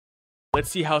Let's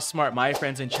see how smart my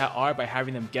friends in chat are by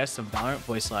having them guess some Valorant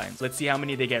voice lines. Let's see how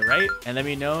many they get right, and let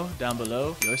me know down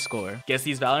below your score. Guess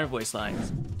these Valorant voice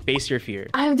lines. Face your fear.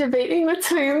 I'm debating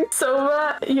between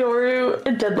Sova, Yoru,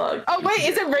 and Deadlock. Oh wait,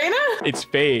 is it Reyna? It's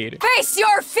Fade. Face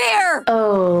your fear!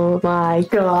 Oh my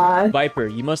god. Viper,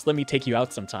 you must let me take you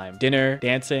out sometime. Dinner,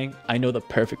 dancing, I know the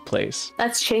perfect place.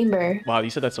 That's Chamber. Wow, you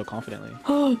said that so confidently.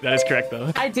 That is correct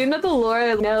though. I do know the lore.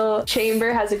 I know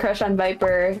Chamber has a crush on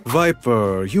Viper.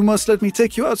 Viper, you must let me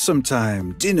take you out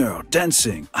sometime. Dinner,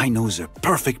 dancing, I know the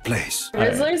perfect place.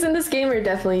 Rizzlers in this game are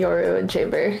definitely Yoru and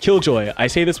Chamber. Killjoy, I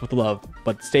say this with love,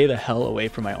 but stay the hell away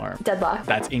from my arm. Deadlock.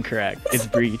 That's incorrect. It's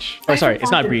Breach. Or sorry,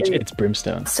 it's not Breach, it's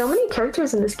Brimstone. So many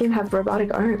characters in this game have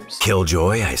robotic arms.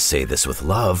 Killjoy, I say this with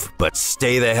love, but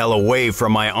stay the hell away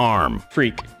from my arm.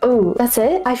 Freak. Oh, that's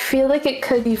it? I feel like it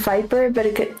could be Viper, but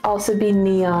it could also be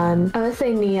Neon. I'm gonna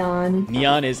say Neon.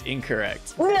 Neon is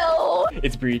incorrect. No!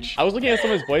 It's Breach. I was looking at some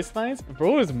of his voice lines.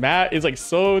 Bro is mad. Is like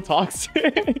so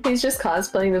toxic. He's just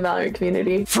cosplaying the Valorant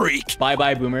community. Freak. Bye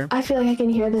bye, Boomer. I feel like I can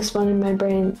hear this one in my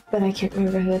brain, but I can't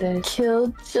remember who it is.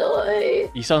 Killjoy.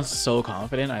 You sound so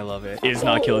confident. I love it. It's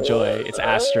not Killjoy. It's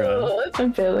Astra.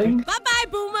 I'm feeling. Bye-bye,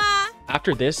 Boomer!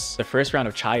 After this, the first round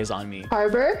of Chai is on me.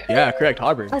 Harbor? Yeah, correct.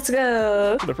 Harbor. Let's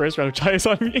go. The first round of Chai is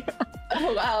on me.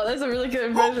 Oh wow, that's a really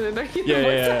good impression.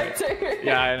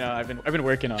 Yeah, I know. I've been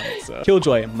working on it. So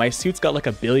Killjoy, my suit's got like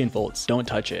 1 billion volts. Don't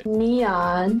touch it.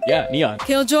 Neon. Yeah, Neon.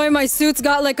 Killjoy, my suit's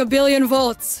got like 1 billion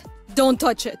volts. Don't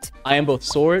touch it. I am both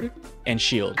sword and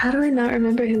shield. How do I not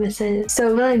remember who this is?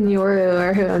 Sova and Yoru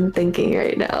are who I'm thinking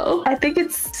right now. I think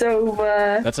it's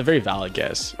Sova. That's a very valid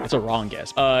guess. It's a wrong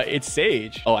guess. It's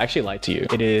Sage. Oh, I actually lied to you.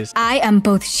 It is I am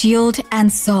both shield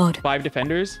and sword. 5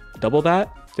 defenders. Double that.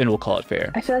 Then we'll call it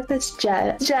fair. I feel like that's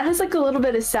Jet. Jet has like a little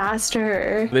bit of sass to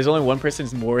her. There's only one person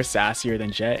who's more sassier than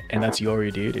Jet, and that's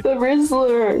Yoru, dude. The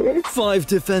Rizzler. 5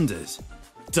 defenders.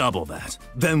 Double that.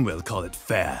 Then we'll call it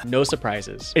fair. No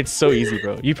surprises. It's so easy,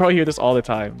 bro. You probably hear this all the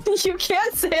time. You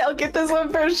can't say I'll get this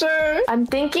one for sure. I'm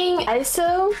thinking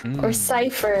ISO or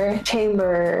Cypher.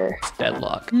 Chamber.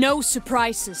 Deadlock. No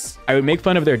surprises. I would make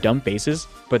fun of their dumb faces,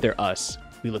 but they're us.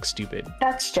 We look stupid.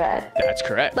 That's Jet. That's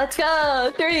correct. Let's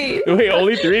go. 3. Wait,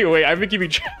 only 3? Wait, I've been keeping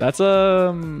track. That's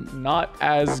not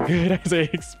as good as I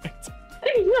expected.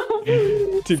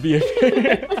 To be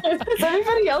fair. Has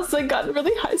everybody else like gotten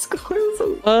really high scores?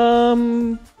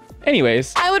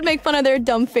 Anyways. I would make fun of their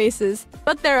dumb faces,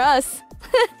 but they're us.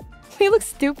 We look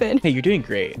stupid. Hey, you're doing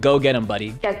great. Go get him,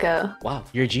 buddy. Gecko. Wow,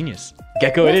 you're a genius.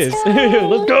 Gecko it is.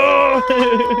 Let's go!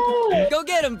 Go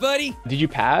get him, buddy. Did you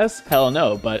pass? Hell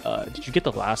no, but did you get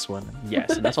the last one?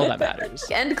 Yes, and that's all that matters.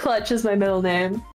 And Clutch is my middle name.